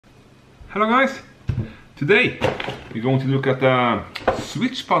Hello guys! Today we're going to look at the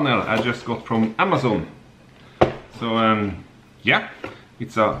switch panel I just got from Amazon. So yeah,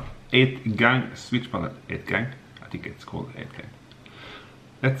 it's a 8-gang switch panel. 8-gang? I think it's called 8-gang.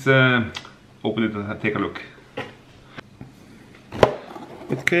 Let's open it and take a look.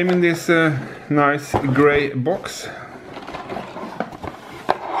 It came in this nice grey box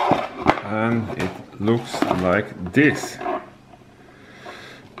and it looks like this.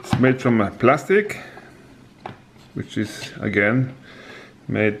 It's made from plastic, which is again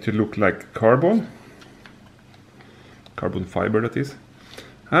made to look like carbon fiber, that is.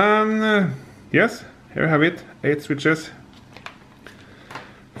 And yes, here I have it, 8 switches,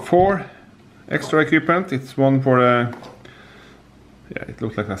 4 extra equipment. It's one for a, yeah, it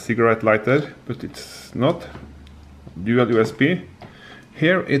looks like a cigarette lighter, but it's not. Dual USB.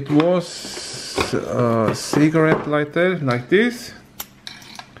 Here it was a cigarette lighter like this,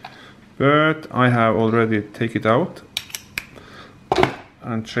 but I have already taken it out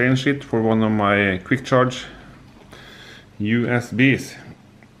and changed it for one of my quick charge USBs,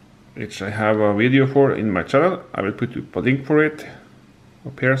 which I have a video for in my channel. I will put up a link for it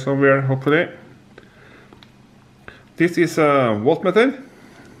up here somewhere, hopefully. This is a voltmeter.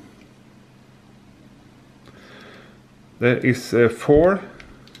 There is 4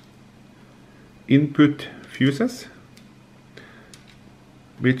 input fuses,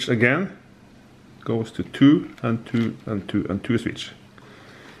 which again goes to 2 and 2 and 2 and 2 switch.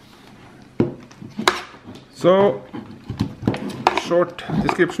 So, short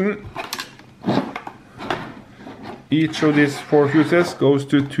description: each of these 4 fuses goes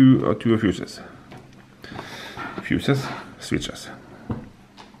to 2 or 2 fuses. Switches.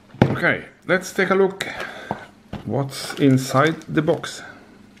 Okay, let's take a look what's inside the box.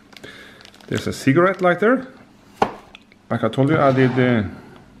 There's a cigarette lighter. Like I told you, I did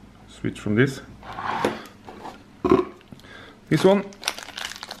switch from this one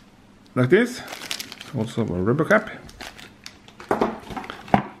like this, also a rubber cap,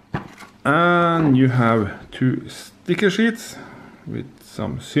 and you have 2 sticker sheets with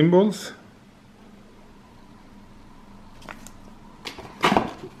some symbols.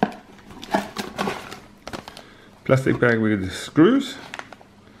 Plastic bag with screws.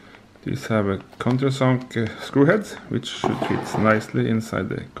 These have a countersunk screw heads, which should fit nicely inside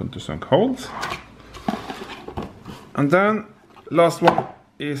the countersunk holes. And then last one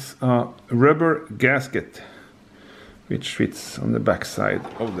is a rubber gasket, which fits on the back side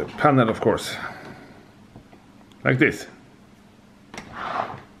of the panel, of course, like this.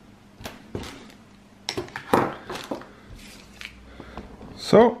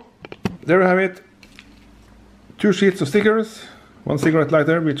 So there you have it. 2 sheets of stickers, 1 cigarette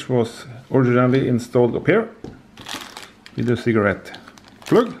lighter, which was originally installed up here with the cigarette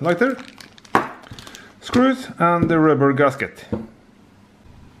plug lighter, screws, and the rubber gasket.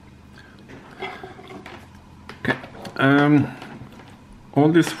 Okay,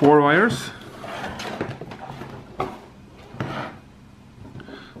 all these 4 wires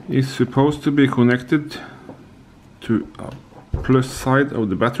is supposed to be connected to a plus side of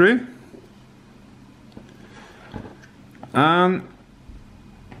the battery. And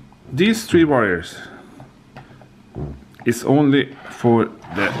these 3 wires is only for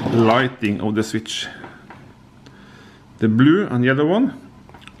the lighting of the switch. The blue and yellow one,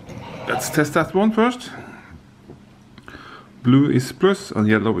 let's test that one first. Blue is plus and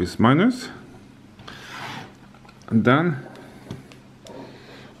yellow is minus. And then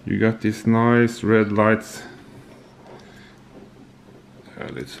you got these nice red lights.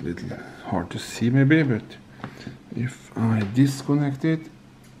 It's a little hard to see maybe, but if I disconnect it,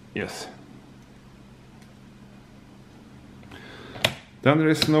 yes, then there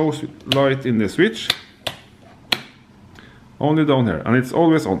is no light in the switch, only down here, and it's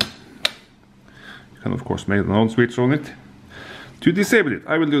always on. You can of course make an on switch on it to disable it.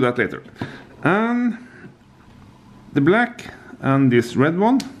 I will do that later. And the black and this red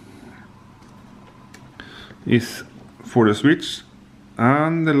one is for the switch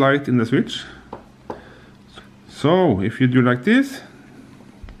and the light in the switch. So if you do like this,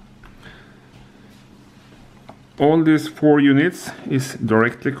 all these 4 units is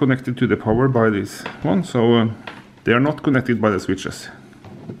directly connected to the power by this one, so they are not connected by the switches.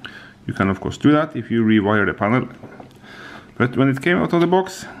 You can of course do that if you rewire the panel, but when it came out of the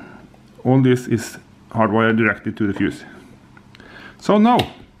box, all this is hardwired directly to the fuse. So now,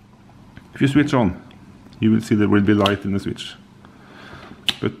 if you switch on, you will see there will be light in the switch.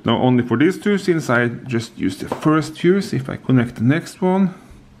 But now only for these 2, since I just used the first fuse. If I connect the next one,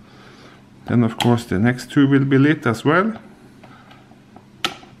 then of course the next 2 will be lit as well.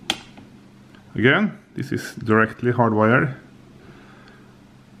 Again, this is directly hardwired,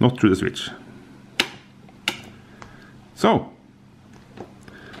 not through the switch. So,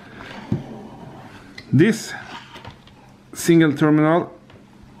 this single terminal,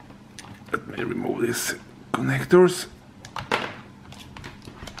 let me remove these connectors.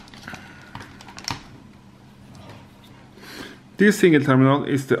 This single terminal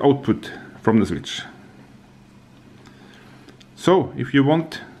is the output from the switch. So, if you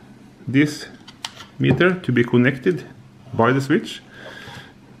want this meter to be connected by the switch,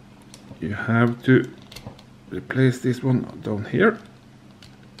 you have to replace this one down here.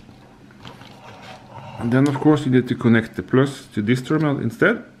 And then of course you need to connect the plus to this terminal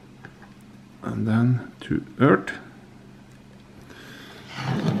instead. And then to earth.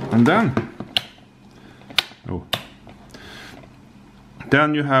 And then,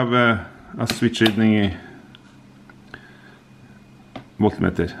 then you have a switch reading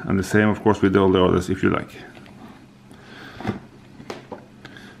voltmeter, and the same of course with all the others if you like.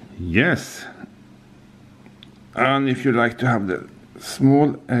 Yes, and if you like to have the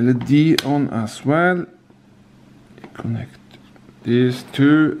small LED on as well, connect these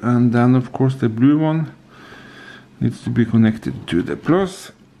two, and then of course the blue one needs to be connected to the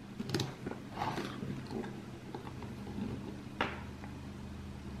plus.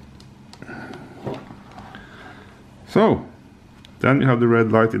 So then you have the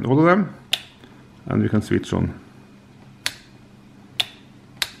red light in all of them, and you can switch on.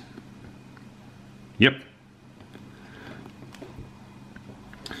 Yep.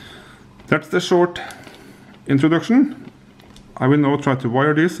 That's the short introduction. I will now try to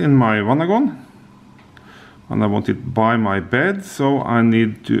wire this in my Vanagon, and I want it by my bed, so I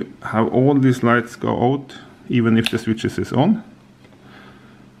need to have all these lights go out even if the switches is on.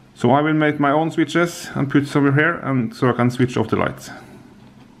 So I will make my own switches and put it over here, and so I can switch off the lights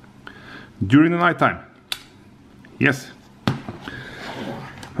during the night time. Yes.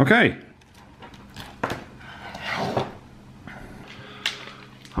 Okay.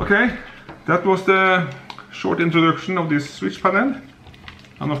 Okay, that was the short introduction of this switch panel,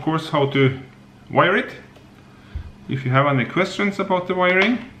 and of course how to wire it. If you have any questions about the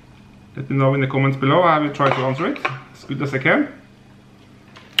wiring, let me know in the comments below. I will try to answer it as good as I can.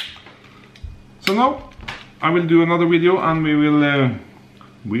 So now I will do another video, and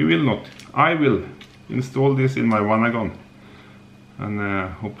I will install this in my Vanagon, and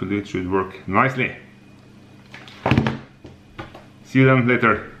hopefully it should work nicely. See you then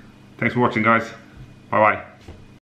later. Thanks for watching, guys. Bye bye.